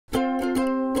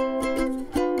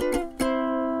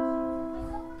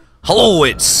Hello,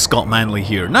 it's Scott Manley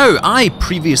here. Now, I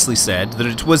previously said that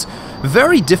it was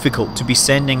very difficult to be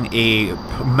sending a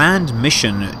manned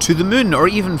mission to the moon or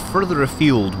even further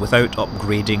afield without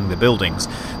upgrading the buildings.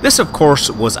 This, of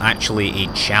course, was actually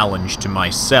a challenge to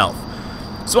myself.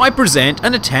 So I present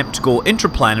an attempt to go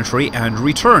interplanetary and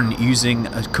return using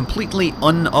completely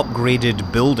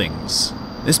unupgraded buildings.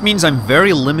 This means I'm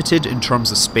very limited in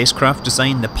terms of spacecraft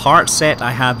design. The part set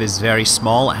I have is very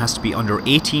small. It has to be under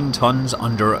 18 tons,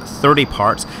 under 30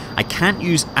 parts. I can't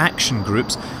use action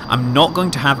groups. I'm not going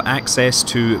to have access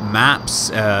to maps,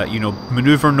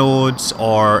 maneuver nodes,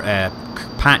 or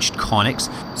patched conics.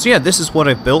 So yeah, this is what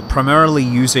I've built, primarily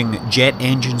using jet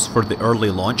engines for the early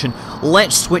launch, and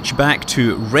let's switch back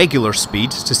to regular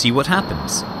speed to see what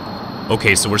happens.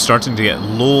 Okay, so we're starting to get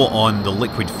low on the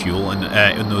liquid fuel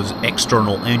and in those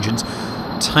external engines.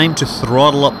 Time to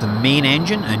throttle up the main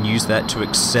engine and use that to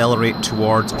accelerate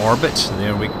towards orbit.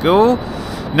 There we go.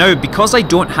 Now, because I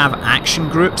don't have action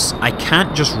groups, I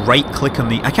can't just right-click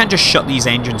on I can't just shut these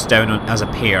engines down as a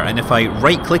pair. And if I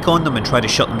right-click on them and try to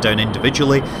shut them down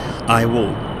individually, I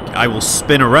will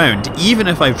spin around, even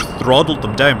if I've throttled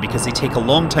them down, because they take a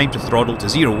long time to throttle to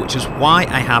zero, which is why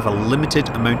I have a limited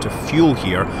amount of fuel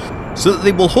here, so that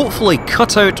they will hopefully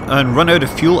cut out and run out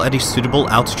of fuel at a suitable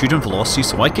altitude and velocity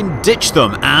so I can ditch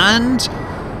them, and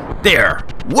there!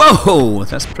 Whoa!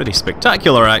 That's pretty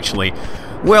spectacular, actually.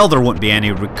 Well, there won't be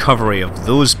any recovery of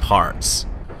those parts.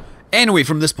 Anyway,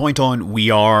 from this point on, we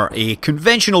are a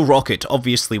conventional rocket,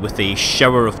 obviously with a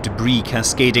shower of debris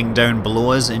cascading down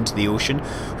below us into the ocean,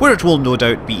 where it will no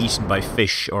doubt be eaten by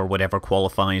fish or whatever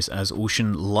qualifies as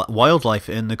ocean wildlife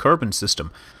in the Kerbal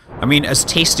system. I mean, as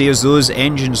tasty as those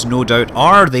engines no doubt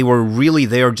are, they were really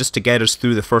there just to get us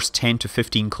through the first 10 to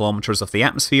 15 kilometers of the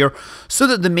atmosphere, so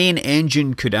that the main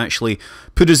engine could actually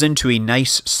put us into a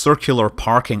nice circular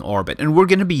parking orbit. And we're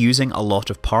going to be using a lot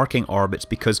of parking orbits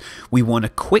because we want a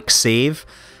quick save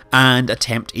and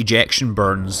attempt ejection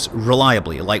burns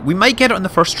reliably. Like, we might get it on the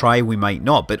first try, we might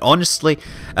not, but honestly,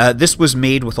 this was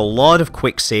made with a lot of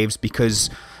quick saves because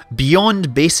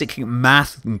beyond basic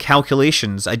math and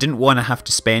calculations, I didn't want to have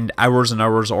to spend hours and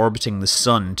hours orbiting the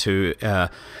sun to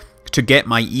get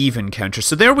my Eve encounter.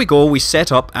 So there we go, we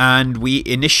set up and we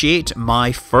initiate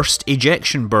my first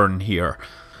ejection burn here.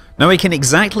 Now I can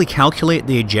exactly calculate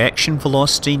the ejection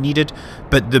velocity needed,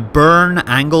 but the burn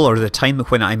angle, or the time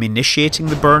when I'm initiating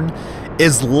the burn,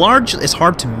 is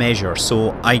hard to measure,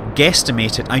 so I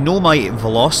guesstimate it. I know my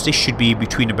velocity should be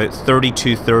between about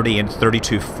 3230 and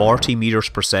 3240 meters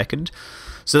per second.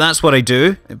 So that's what I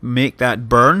do, make that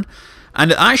burn.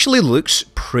 And it actually looks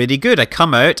pretty good. I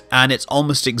come out and it's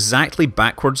almost exactly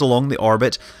backwards along the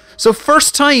orbit. So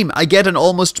first time I get an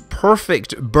almost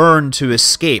perfect burn to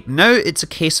escape. Now it's a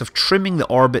case of trimming the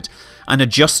orbit and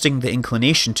adjusting the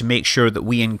inclination to make sure that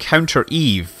we encounter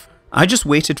Eve. I just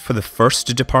waited for the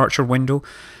first departure window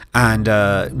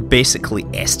and basically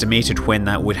estimated when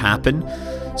that would happen.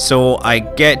 So I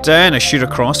get down, I shoot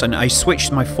across, and I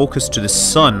switched my focus to the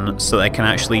sun so that I can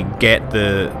actually get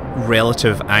the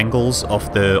relative angles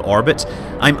of the orbit.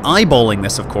 I'm eyeballing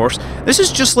this, of course. This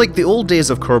is just like the old days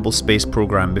of Kerbal Space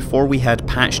Program before we had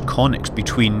patched conics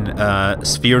between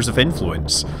spheres of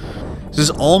influence. This is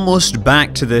almost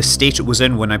back to the state it was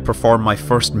in when I performed my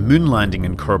first moon landing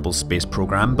in Kerbal Space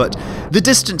Program, but the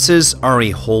distances are a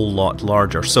whole lot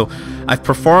larger. So I've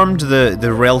performed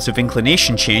the relative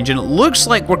inclination change, and it looks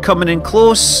like we're coming in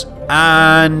close,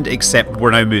 and except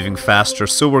we're now moving faster,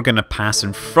 so we're going to pass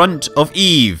in front of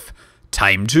Eve.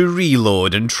 Time to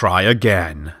reload and try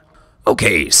again.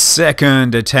 Okay,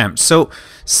 second attempt. So,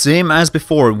 same as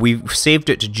before, we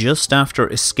saved it just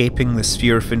after escaping the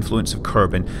sphere of influence of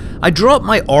Kerbal. I dropped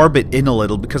my orbit in a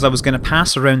little because I was going to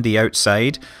pass around the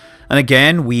outside. And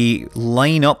again, we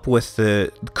line up with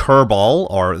the Kerbal,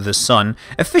 or the sun.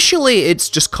 Officially, it's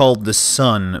just called the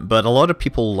sun, but a lot of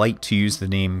people like to use the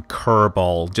name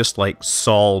Kerbal, just like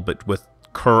Sol, but with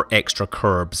extra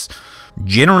curbs.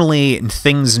 Generally,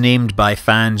 things named by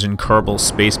fans in Kerbal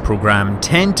Space Program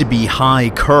tend to be high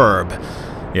curb.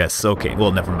 Yes, okay,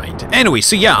 well, never mind. Anyway,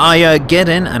 so yeah, I get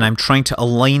in and I'm trying to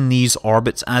align these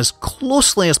orbits as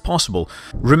closely as possible.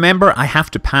 Remember, I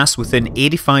have to pass within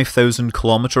 85,000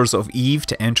 kilometers of Eve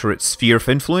to enter its sphere of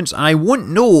influence, and I won't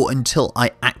know until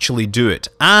I actually do it.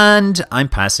 And I'm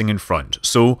passing in front,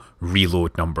 so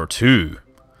reload number 2.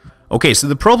 Okay, so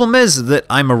the problem is that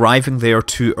I'm arriving there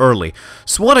too early.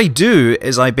 So what I do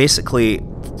is I basically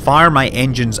fire my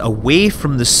engines away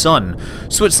from the sun.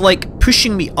 So it's like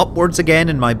pushing me upwards again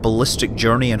in my ballistic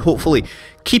journey and hopefully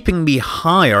keeping me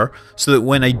higher so that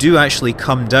when I do actually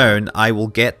come down, I will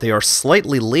get there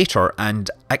slightly later and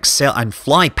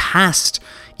fly past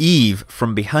Eve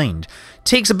from behind.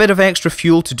 Takes a bit of extra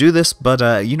fuel to do this,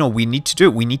 but you know, we need to do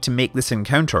it. We need to make this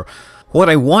encounter. What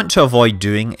I want to avoid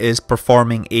doing is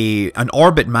performing an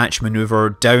orbit match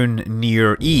maneuver down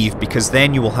near Eve, because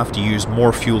then you will have to use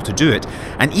more fuel to do it.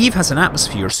 And Eve has an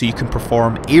atmosphere, so you can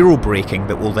perform aerobraking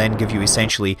that will then give you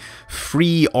essentially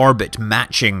free orbit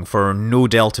matching for no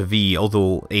delta V,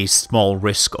 although a small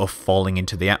risk of falling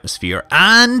into the atmosphere.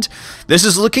 And this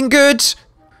is looking good!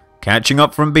 Catching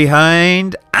up from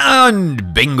behind,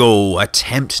 and bingo!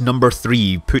 Attempt number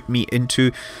 3 put me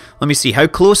into... Let me see, how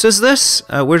close is this?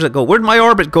 Where's it go? Where'd my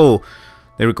orbit go?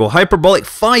 There we go, hyperbolic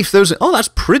 5,000... Oh, that's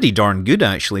pretty darn good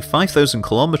actually, 5,000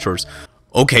 kilometers.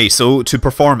 Okay, so to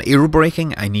perform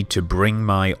aerobraking, I need to bring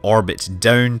my orbit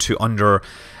down to under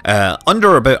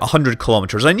about 100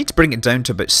 kilometers. I need to bring it down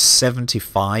to about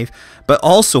 75, but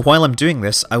also while I'm doing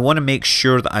this, I want to make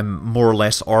sure that I'm more or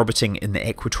less orbiting in the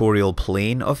equatorial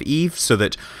plane of Eve, so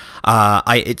that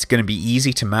it's going to be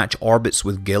easy to match orbits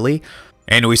with Gilly.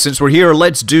 Anyway, since we're here,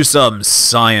 let's do some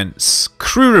science.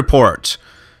 Crew report.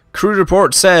 Crew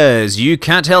report says, you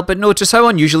can't help but notice how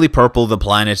unusually purple the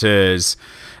planet is.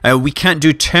 We can't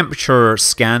do temperature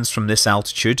scans from this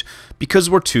altitude because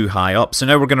we're too high up. So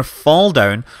now we're going to fall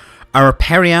down. Our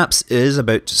periaps is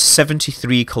about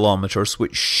 73 kilometers,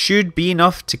 which should be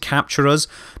enough to capture us,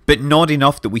 but not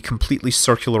enough that we completely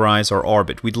circularize our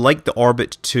orbit. We'd like the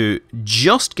orbit to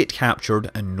just get captured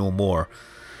and no more.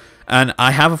 And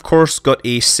I have, of course, got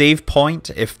a save point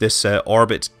if this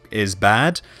orbit is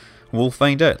bad. We'll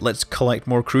find out. Let's collect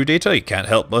more crew data. You can't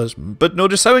help but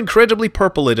notice how incredibly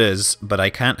purple it is. But I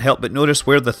can't help but notice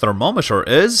where the thermometer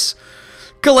is.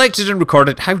 Collected and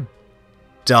recorded. How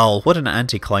dull. What an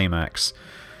anticlimax.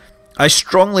 I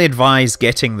strongly advise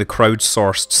getting the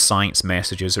crowdsourced science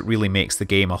messages. It really makes the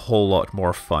game a whole lot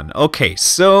more fun. Okay,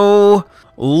 so...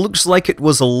 looks like it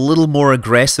was a little more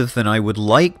aggressive than I would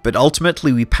like. But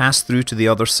ultimately we passed through to the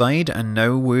other side. And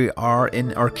now we are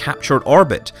in our captured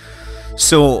orbit.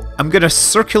 So I'm going to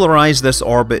circularize this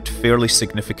orbit fairly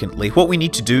significantly. What we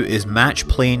need to do is match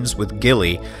planes with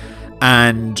Gilly,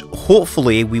 and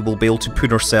hopefully we will be able to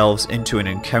put ourselves into an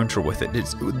encounter with it.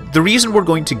 The reason we're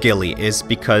going to Gilly is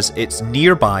because it's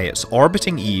nearby, it's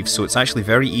orbiting Eve, so it's actually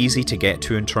very easy to get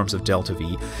to in terms of delta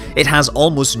V. It has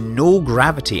almost no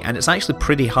gravity, and it's actually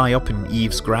pretty high up in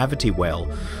Eve's gravity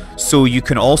well. So you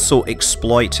can also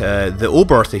exploit the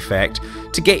Oberth effect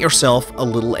to get yourself a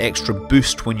little extra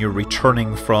boost when you're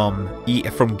returning from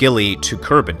Gilly to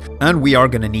Kerbal. And we are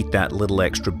going to need that little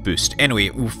extra boost. Anyway,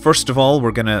 first of all,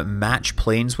 we're going to match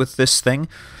planes with this thing.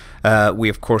 We,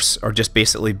 of course, are just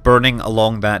basically burning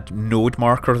along that node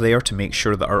marker there to make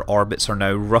sure that our orbits are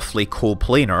now roughly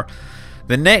coplanar.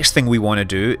 The next thing we want to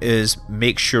do is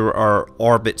make sure our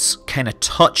orbits kind of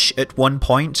touch at one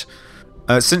point.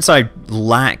 Since I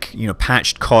lack,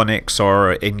 patched conics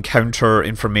or encounter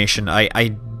information,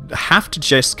 I have to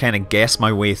just kind of guess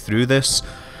my way through this.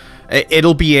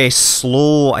 It'll be a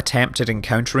slow attempt at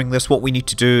encountering this. What we need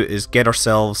to do is get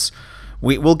ourselves...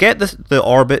 We'll get the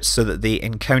orbits so that they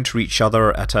encounter each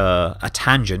other at a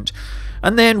tangent,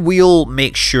 and then we'll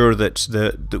make sure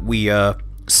that we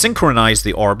synchronize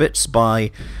the orbits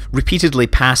by repeatedly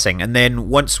passing, and then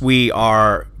once we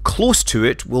are close to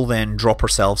it, we'll then drop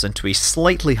ourselves into a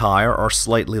slightly higher or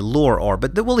slightly lower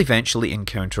orbit that will eventually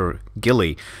encounter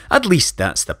Gilly. At least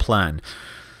that's the plan.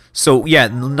 So yeah,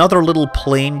 another little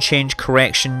plane change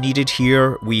correction needed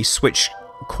here. We switch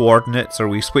coordinates, or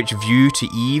we switch view to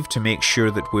Eve to make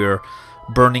sure that we're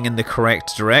burning in the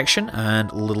correct direction,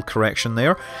 and a little correction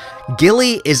there.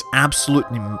 Gilly is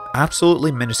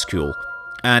absolutely minuscule,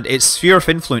 and its sphere of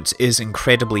influence is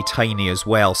incredibly tiny as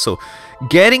well, so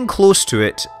getting close to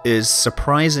it is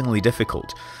surprisingly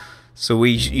difficult. So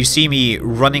you see me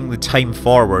running the time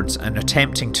forwards and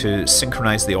attempting to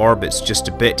synchronize the orbits just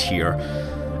a bit here.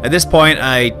 At this point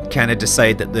I kind of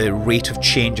decide that the rate of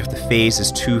change of the phase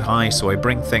is too high, so I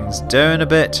bring things down a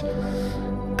bit,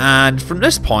 and from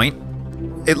this point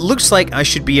it looks like I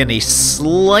should be in a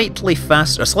slightly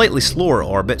slower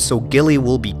orbit, so Gilly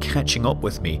will be catching up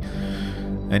with me.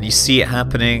 And you see it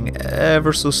happening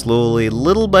ever so slowly,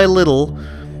 little by little.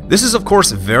 This is of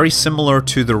course very similar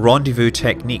to the rendezvous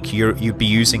technique you'd be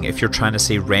using if you're trying to,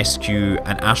 say, rescue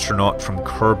an astronaut from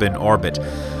Kerbal orbit.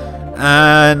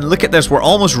 And look at this, we're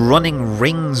almost running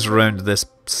rings around this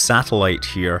satellite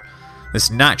here. This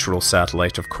natural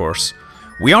satellite, of course.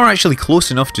 We are actually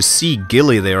close enough to see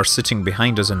Gilly there sitting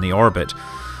behind us in the orbit.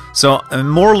 So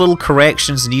more little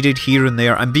corrections needed here and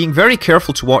there. I'm being very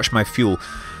careful to watch my fuel.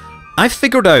 I've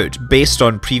figured out, based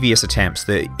on previous attempts,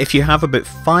 that if you have about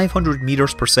 500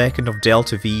 meters per second of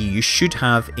delta V, you should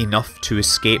have enough to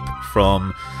escape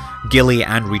from Gilly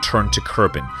and return to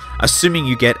Kerbin, assuming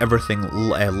you get everything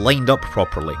lined up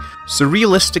properly. So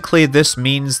realistically, this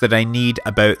means that I need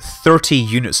about 30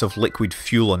 units of liquid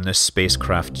fuel on this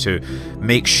spacecraft to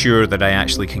make sure that I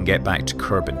actually can get back to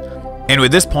Kerbin. Anyway,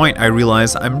 at this point I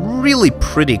realise I'm really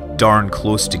pretty darn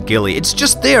close to Gilly. It's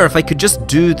just there. If I could just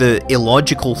do the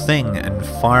illogical thing and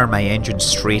fire my engine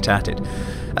straight at it.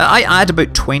 I add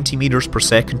about 20 meters per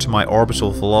second to my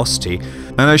orbital velocity,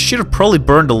 and I should have probably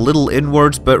burned a little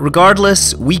inwards, but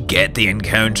regardless, we get the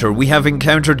encounter. We have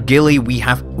encountered Gilly, we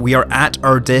are at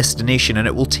our destination, and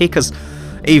it will take us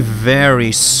a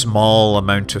very small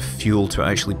amount of fuel to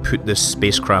actually put this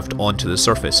spacecraft onto the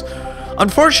surface.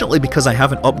 Unfortunately, because I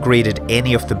haven't upgraded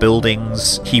any of the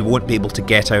buildings, he won't be able to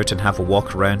get out and have a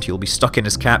walk around. He'll be stuck in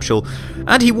his capsule,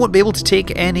 and he won't be able to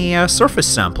take any surface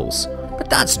samples. But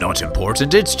that's not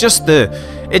important, it's just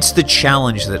the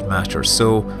challenge that matters.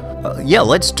 So yeah,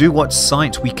 let's do what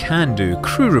science we can do.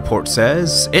 Crew report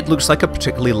says, it looks like a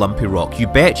particularly lumpy rock. You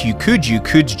bet you could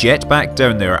jet back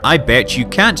down there. I bet you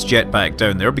can't jet back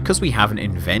down there because we haven't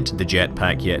invented the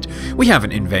jetpack yet. We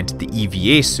haven't invented the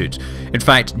EVA suit. In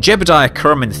fact, Jebediah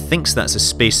Kerman thinks that's a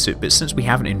spacesuit, but since we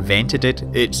haven't invented it,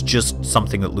 it's just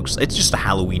something that it's just a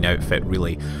Halloween outfit,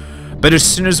 really. But as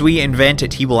soon as we invent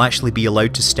it, he will actually be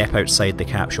allowed to step outside the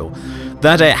capsule.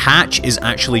 That hatch is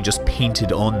actually just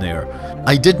painted on there.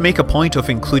 I did make a point of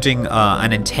including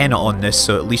an antenna on this,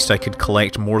 so at least I could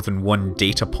collect more than one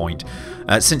data point.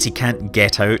 Since he can't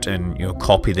get out and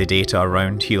copy the data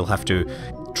around, he'll have to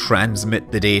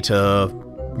transmit the data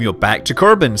back to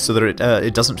Kerbin so that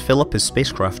it doesn't fill up his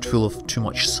spacecraft full of too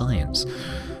much science.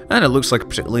 And it looks like a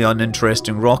particularly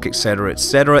uninteresting rock, etc,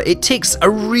 etc. It takes a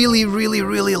really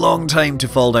long time to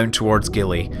fall down towards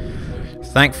Gilly.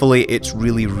 Thankfully, it's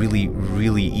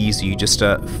really easy. You just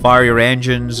fire your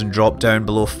engines and drop down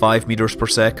below 5 meters per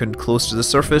second close to the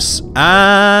surface,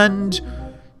 and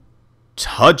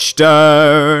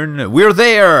touchdown! We're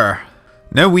there!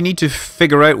 Now we need to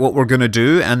figure out what we're going to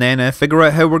do, and then figure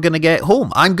out how we're going to get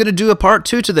home. I'm going to do a part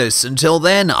 2 to this. Until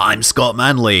then, I'm Scott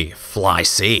Manley. Fly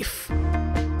safe.